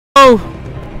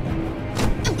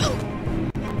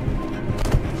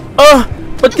Ah!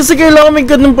 Ba't kasi kailangan may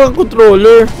ganun pang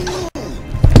controller?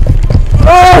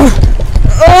 Ah!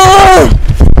 Ah!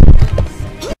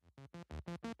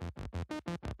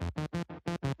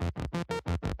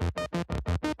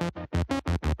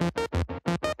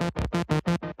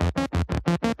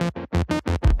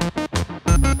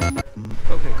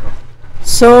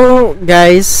 So,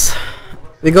 guys,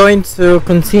 we're going to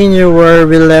continue where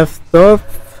we left off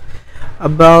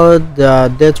about the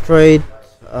Detroit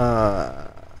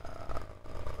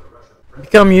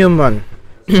Become Human.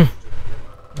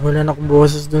 Wala na akong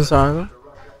boses dun sa ano.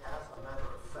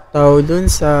 Tawag dun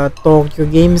sa Tokyo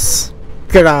Games.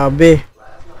 Grabe.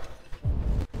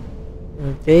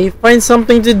 Okay, find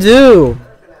something to do.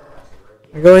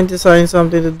 I'm going to find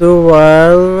something to do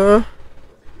while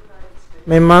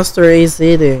my master is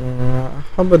eating.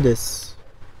 How about this?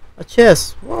 A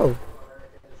chess. Wow.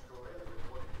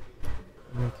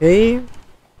 Okay.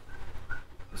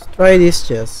 Let's try this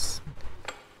chess.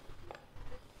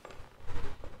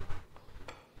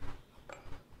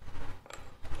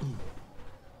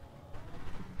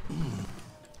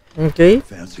 Okay.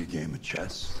 Fancy game of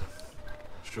chess?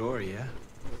 Sure, yeah.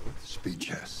 Speed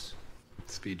chess.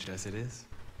 Speed chess it is.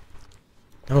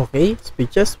 Okay, speed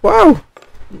chess. Wow!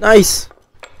 Nice!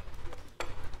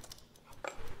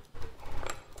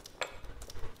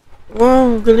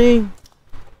 Wow, galing!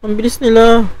 Ang bilis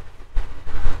nila!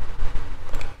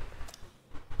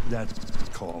 That's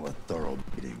called a thorough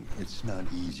beating. It's not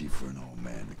easy for an old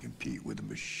man to compete with a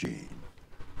machine.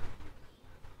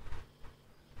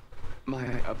 My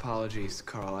apologies,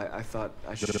 Carl. I thought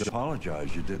I should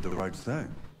apologize. You did the right thing.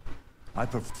 I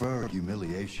prefer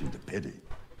humiliation to pity.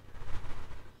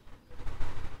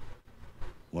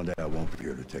 One day I won't be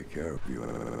here to take care of you.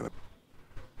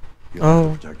 You'll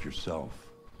have to protect yourself.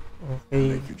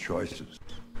 Okay. Make your choices.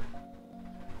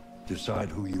 Decide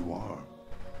who you are.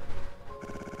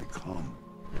 Become.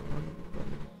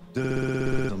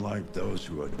 Like those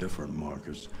who are different,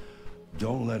 Marcus.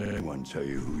 Don't let anyone tell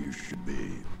you who you should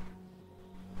be.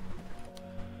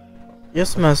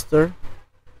 Yes, master.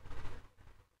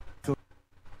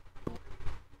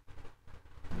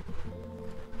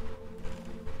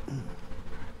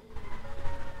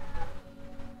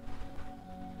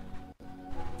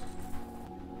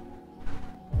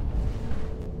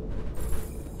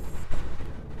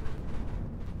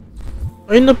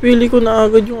 Ay, napili ko na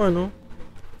agad yung ano.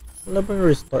 Wala bang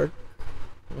restart?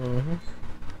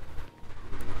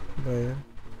 Ba yan?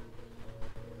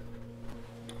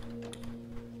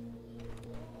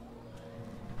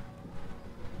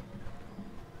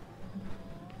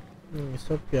 Yung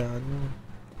isa piano.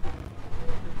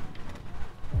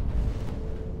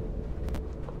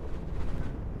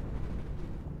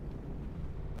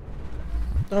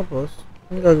 Tapos,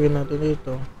 ang gagawin natin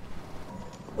dito?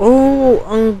 Oh,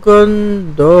 ang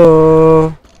ganda.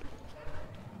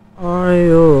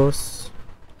 Ayos.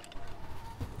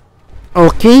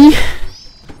 Okay.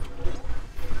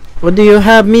 What do you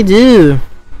have me do?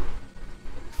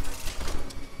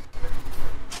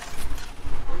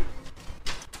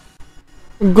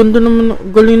 Ang ganda naman,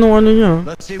 galing ng ano niya.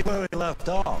 Let's see where we left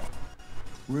off.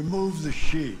 Remove the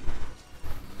sheet.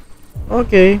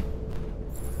 Okay.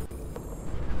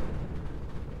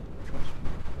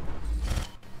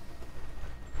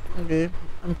 Okay,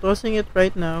 I'm tossing it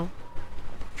right now.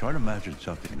 Try to imagine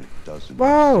something that doesn't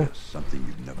exist, something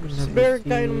you've never seen. Very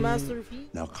kind of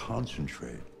masterpiece. Now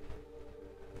concentrate.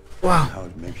 Wow. How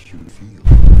it makes you feel.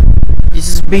 This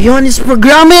is beyond its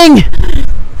programming.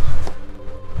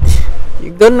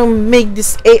 You're gonna make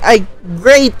this AI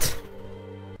great.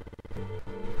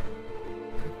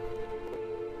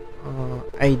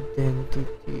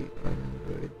 Identity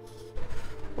Android.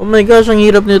 Oh my gosh, ang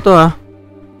hirap nito ah.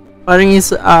 Parang is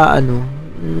ano.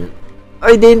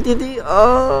 Identity.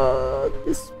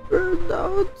 Disper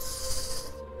doubts.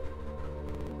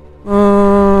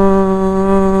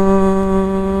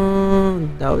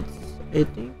 Doubts, I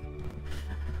think.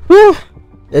 Whew.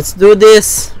 Let's do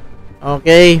this.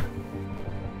 Okay.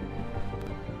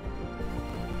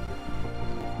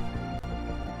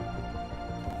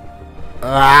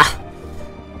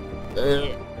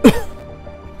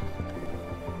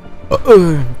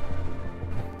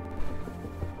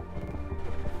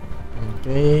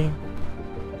 Okay.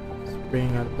 Spring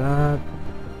at that.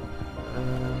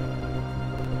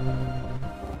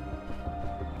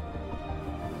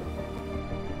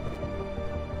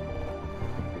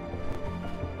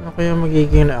 Ano kaya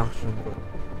magiging action ko?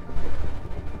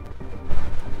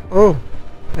 Oh,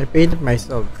 I painted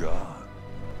myself. God.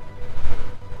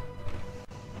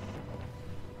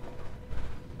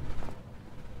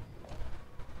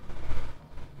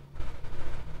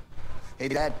 Hey,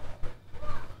 Dad.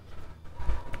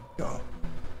 Yo.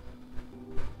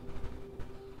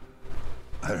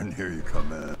 I didn't hear you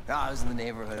come in. Oh, I was in the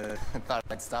neighborhood. I thought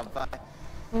I'd stop by.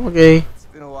 Okay. It's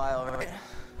been a while, right?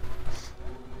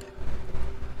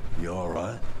 You all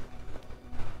right?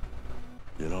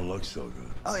 You don't look so good.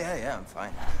 Oh, yeah, I'm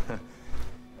fine.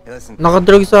 Hey, listen.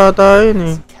 Nakadrugs ata yun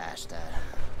eh. Some cash, Dad.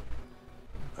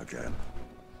 Okay.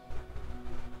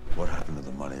 What happened to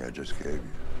the money I just gave you?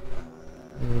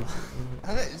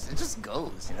 It just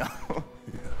goes, you know?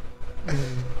 Hey,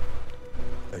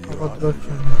 you Nakadrugs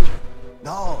yun.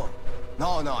 No,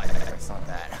 it's not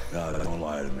that. No, don't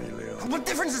lie to me, Leo. What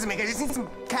difference does it make? I just need some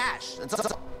cash. That's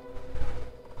all.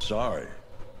 Sorry.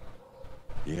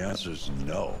 The answer's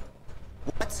no.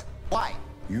 What? Why?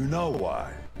 You know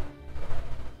why.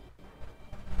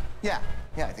 Yeah,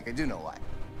 I think I do know why.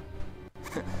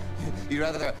 You'd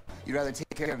rather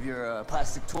take care of your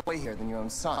plastic toy here than your own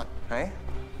son, right?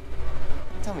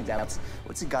 Tell me, Dad,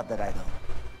 what's it got that I don't?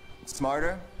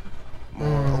 Smarter?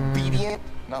 More obedient?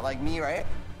 Not like me, right?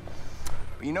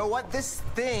 But you know what? This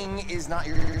thing is not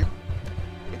your...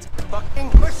 It's a fucking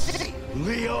machine!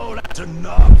 Leo, that's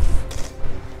enough.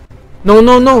 No.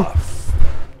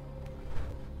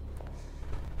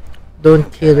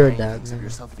 Don't kill your dad. Of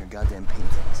yourself and your goddamn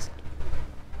paintings.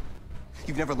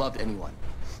 You've never loved anyone.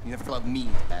 You never loved me,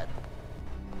 Dad.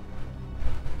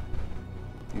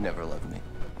 You never loved me.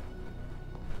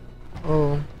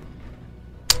 Oh.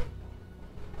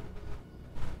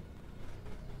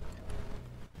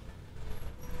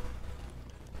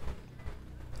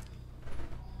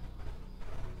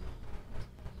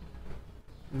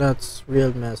 That's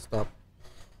real messed up.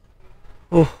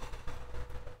 Oh.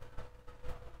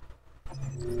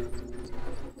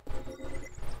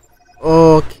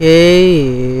 Okay,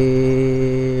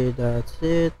 that's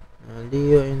it.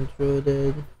 Leo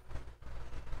intruded.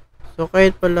 So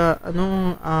kahit pala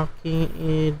anong aking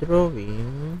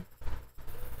i-drawing,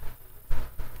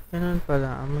 ganun pala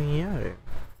ang mangyayari.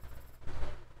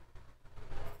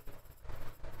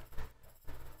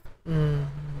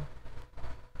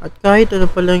 At kahit ano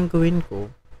pala yung gawin ko,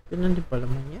 ganun din pala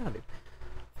mangyayari.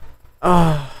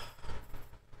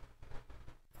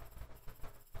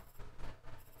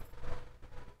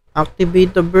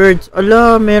 Activate the birds.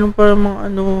 Ala, meron pa mga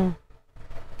ano.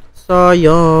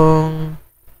 Sayang.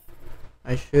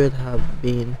 I should have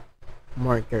been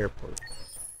more careful.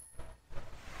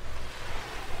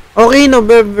 Okay,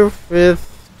 November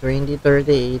 5th,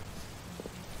 2038.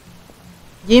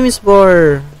 James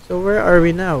Bar. So where are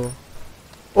we now?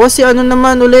 O si ano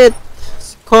naman ulit?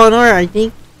 Si CoNoR, I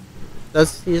think.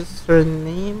 That's his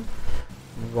surname.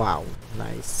 Wow,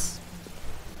 nice.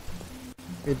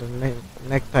 With the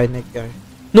necktie.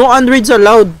 No androids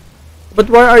allowed. But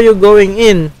where are you going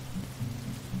in?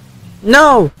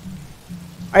 No!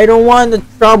 I don't want the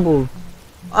trouble.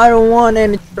 I don't want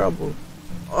any trouble.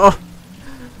 Oh.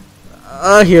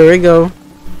 Here we go.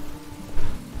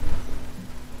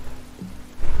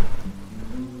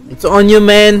 It's on you,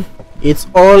 man. It's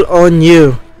all on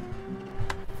you.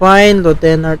 Fine,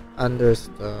 Lieutenant.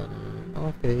 Understand.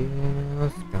 Okay.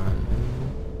 Scan.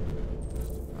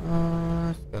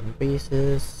 Scan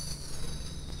pieces.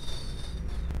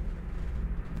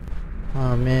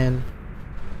 Oh, man.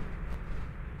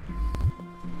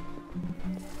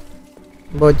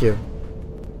 About you?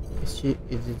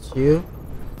 Is it you?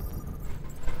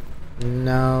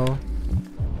 No.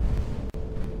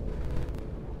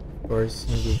 Of course,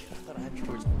 hindi.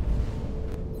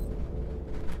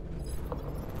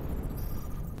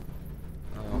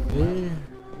 Okay.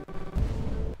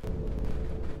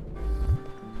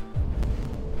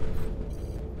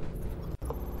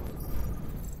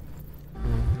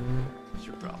 What's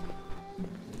your problem?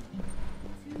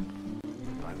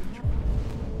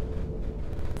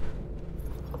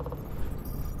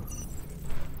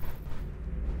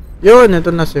 Yun, ito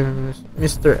na si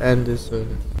Mr.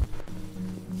 Anderson.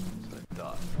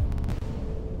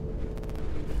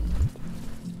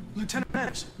 Lieutenant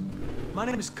Anderson, my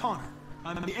name is CoNoR.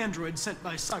 I'm the android sent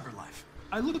by CyberLife.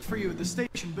 I looked for you at the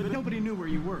station, but nobody knew where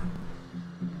you were.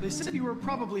 They said you were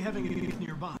probably having a gig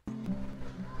nearby.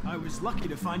 I was lucky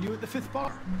to find you at the 5th bar.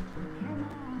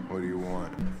 What do you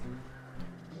want?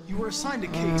 You were assigned a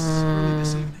case early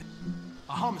this evening.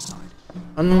 A homicide.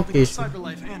 Anong involving a case?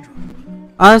 CyberLife android.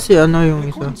 Si ano yung In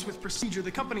isa? accordance with procedure,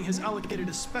 the company has allocated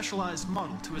a specialized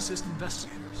model to assist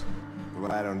investigators.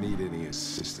 Well, I don't need any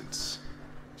assistance.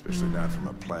 Especially not from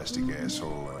a plastic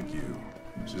asshole like you.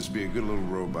 Just be a good little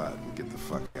robot and get the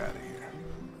fuck out of here.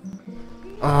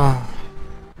 I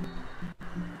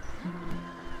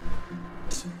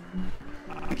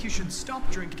think you should stop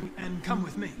drinking and come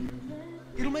with me.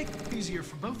 It'll make it easier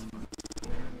for both of us.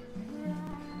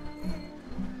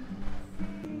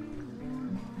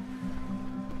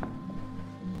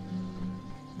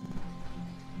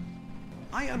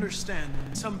 understand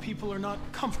that some people are not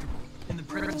comfortable in the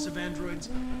presence of androids,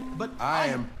 but I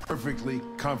am perfectly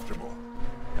comfortable.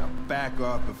 Now back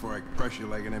off before I crush you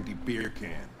like an empty beer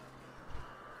can.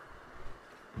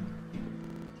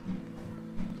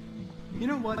 You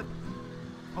know what?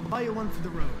 I'll buy you one for the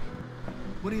road.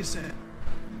 What do you say?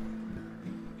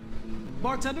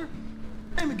 Bartender?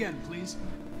 Name again, please.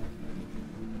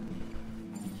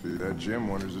 See, that Jim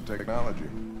wonders the technology.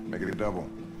 Make it a double.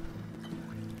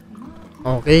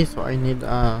 Okay, so I need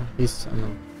his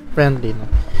friendly, no?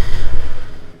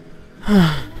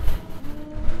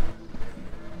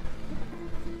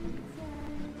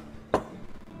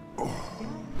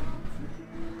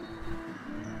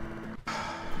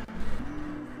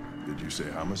 Did you say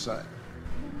homicide?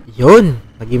 Yun!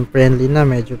 Naging friendly na,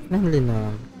 medyo friendly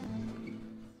na.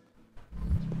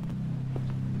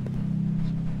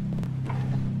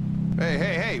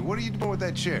 Hey, what are you doing with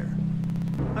that chair?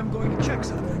 I'm going to check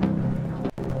something.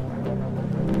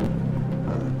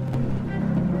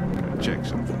 Check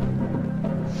something.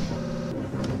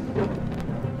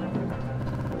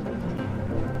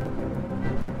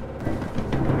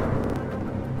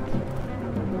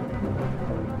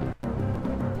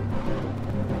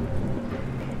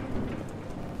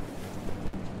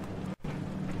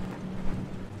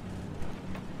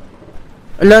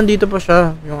 Ala, dito pa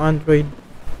siya, yung Android.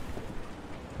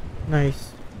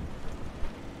 Nice.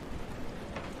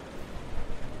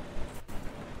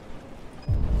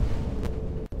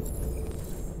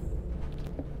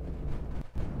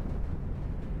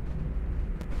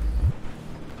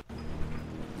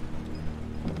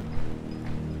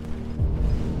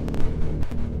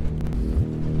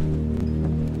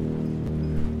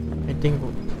 I think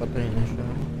patay na siya.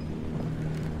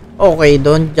 Okay,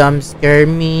 don't jump scare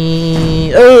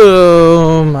me.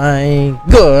 Oh my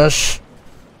gosh.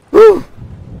 Woo.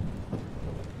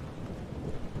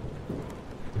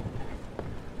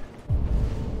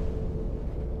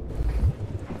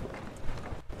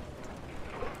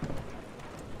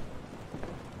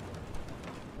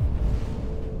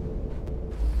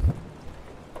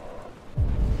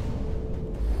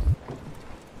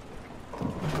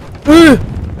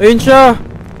 Ayun siya.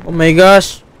 Oh my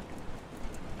gosh.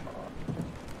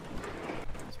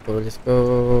 Let's go.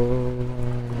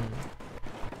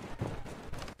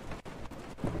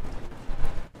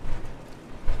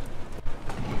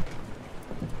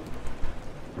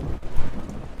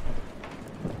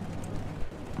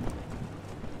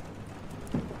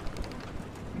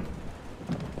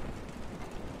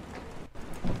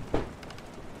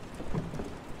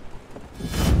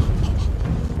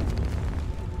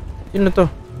 Sino to?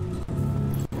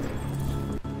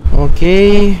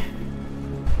 Okay.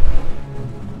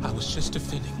 I was just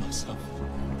defending myself.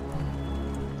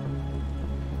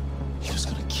 He was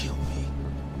gonna kill me.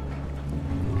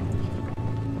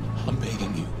 I'm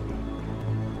begging you.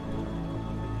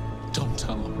 Don't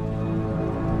tell him.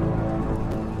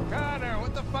 Connor,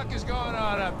 what the fuck is going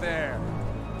on up there?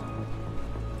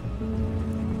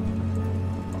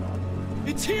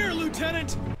 It's here,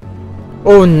 Lieutenant!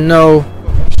 Oh no.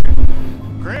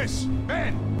 Chris,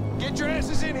 Ben, get your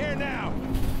asses in here now.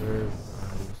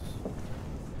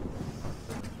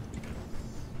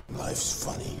 Life's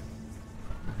funny.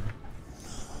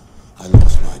 I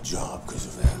lost my job because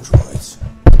of androids.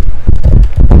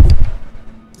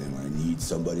 And I need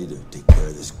somebody to take care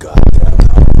of this goddamn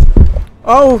house.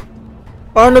 Oh!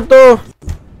 Paano to?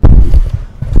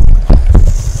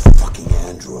 Fucking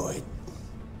android.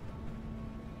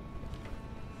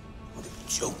 What a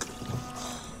joke.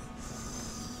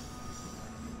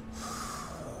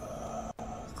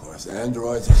 Of course,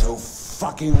 androids are so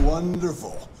fucking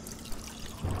wonderful.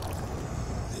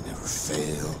 They never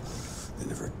fail. They're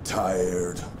never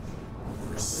tired.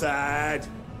 Never sad.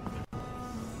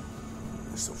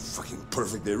 They're so fucking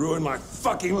perfect. They ruin my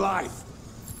fucking life.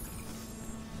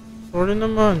 Sorry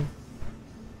naman.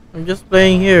 I'm just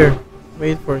playing here.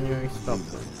 Wait for new stuff.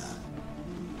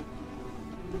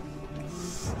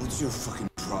 What's your fucking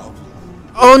problem?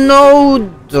 Oh no!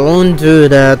 Don't do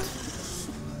that.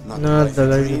 Not the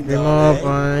life you dream of,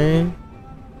 fine.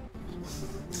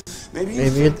 Maybe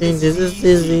you think this is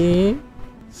easy.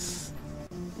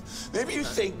 Maybe you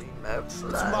think it's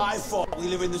my fault we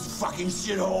live in this fucking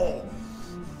shithole.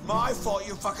 My fault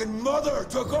your fucking mother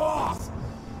took off.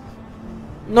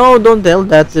 No, don't tell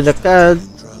that to the cat.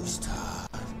 Drugs, Todd.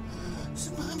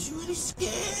 Sometimes you really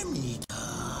scare me,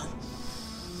 Todd.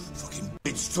 Fucking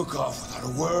bitch took off without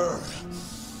a word.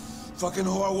 Fucking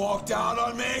whore walked out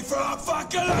on me for a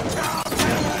fucking account.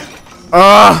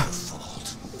 Ah!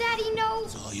 Daddy, no.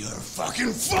 It's all your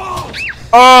fucking fault.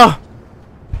 Ah!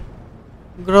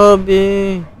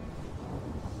 Grabe.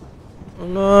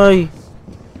 Ay.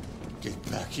 Get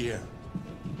back here.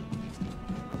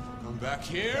 Come back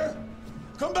here.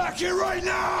 Come back here right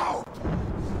now!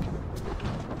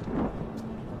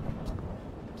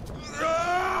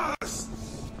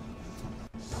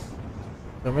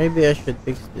 So maybe I should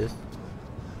fix this.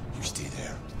 You stay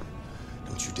there.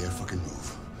 Don't you dare fucking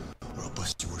move, or I'll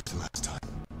bust you worse than last time.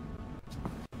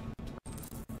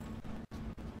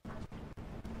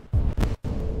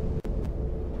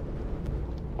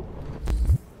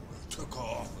 Took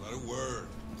off without a word.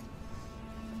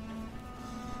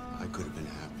 I could have been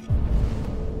happy.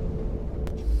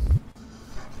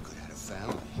 I could have had a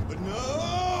family, but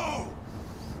no!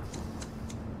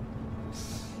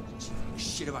 She didn't give a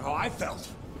shit about how I felt.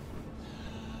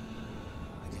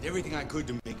 I did everything I could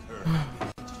to make her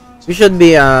happy. We should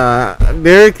be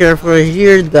very careful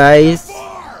here, guys.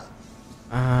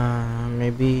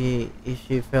 Maybe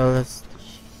she fell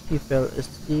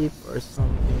asleep or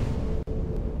something.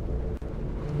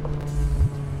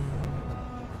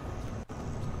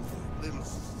 Little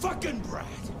fucking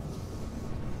brat.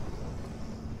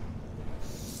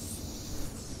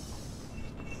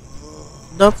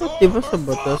 Dapat diba sa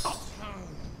batas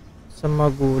sa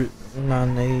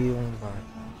nanay yung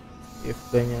bata if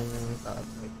ganyan yung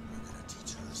tatay.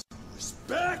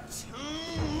 Respect.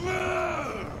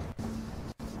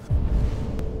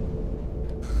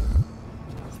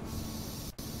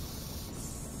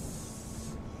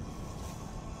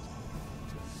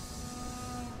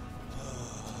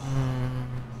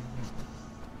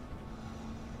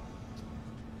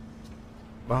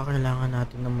 Baka kailangan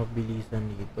natin ng mabilisan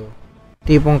dito.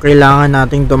 Tipong kailangan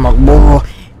nating tumakbo.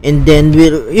 And then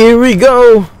here we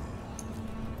go!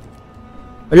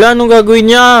 Wala, anong gagawin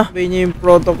niya? Sabihin niya yung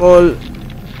protocol.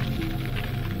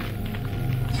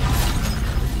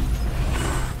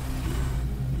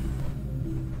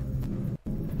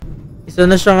 Isa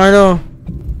na siyang ano,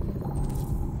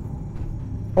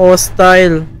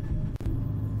 hostile.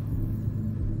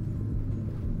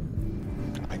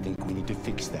 I think we need to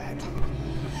fix that.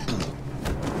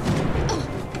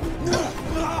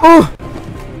 Oh!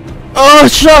 Oh,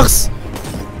 shucks!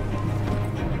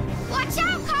 Watch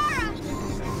out, Kara!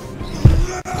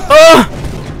 Oh!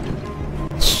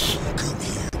 Come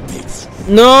here, bitch.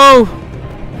 No!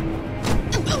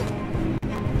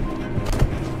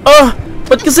 Ah!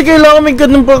 Ba't kasi kailangan may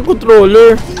ganun pang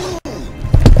controller?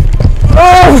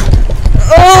 Ah!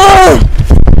 Ah!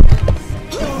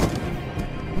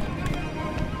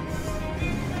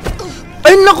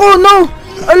 Ay, naku, no!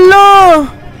 Allah!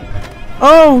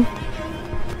 Oh!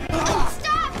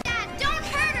 Stop that! Don't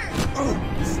hurt her!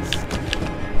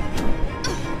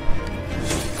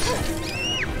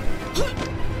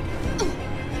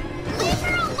 Leave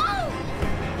her alone!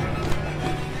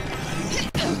 You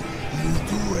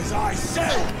do as I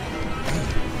say.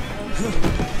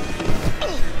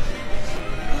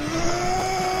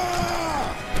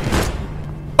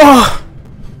 Ah!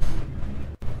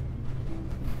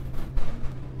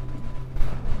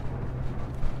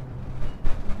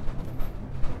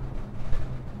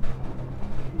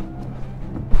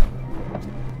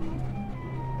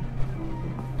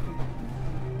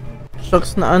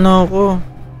 Shucks na ano ako.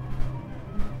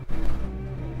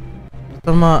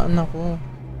 Tamaan ako.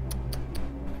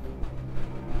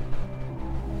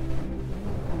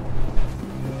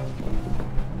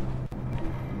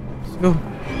 Let's go.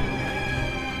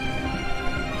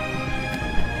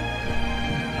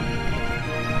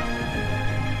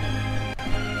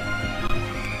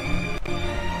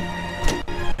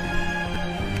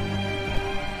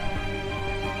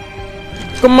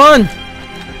 Come on!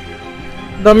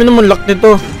 Dami naman lock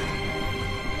nito.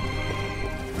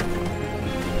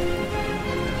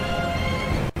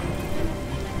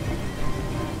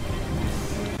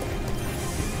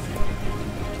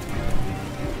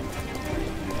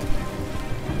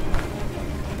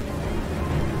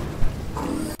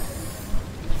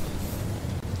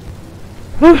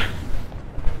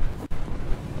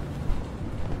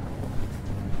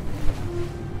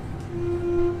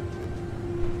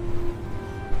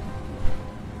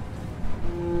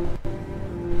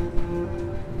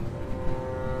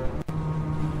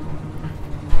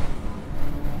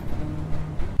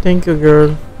 Thank you,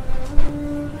 girl.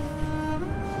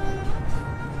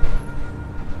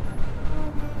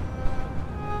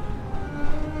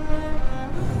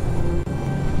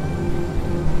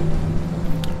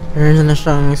 Meron na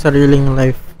siyang sariling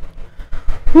life.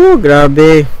 Woo,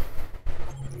 grabe.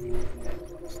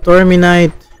 Stormy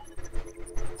night.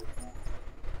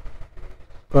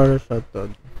 Para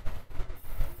shutdown.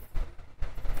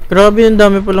 Grabe, yung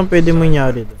dami palang pwede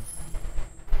mangyari doon.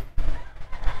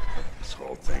 This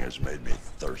whole thing has made me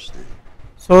thirsty.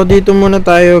 So dito muna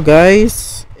tayo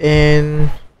guys, and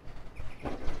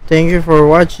thank you for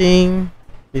watching.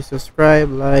 Please subscribe,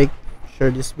 like,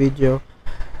 share this video,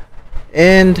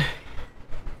 and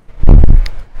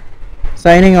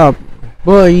signing up.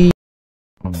 Bye.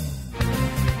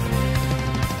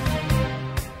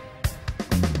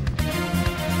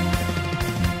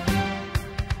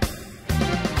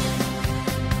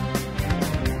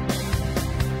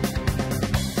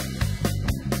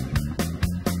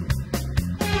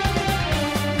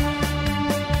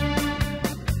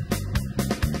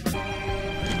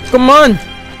 Come on!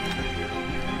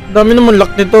 Dami naman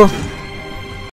lock nito.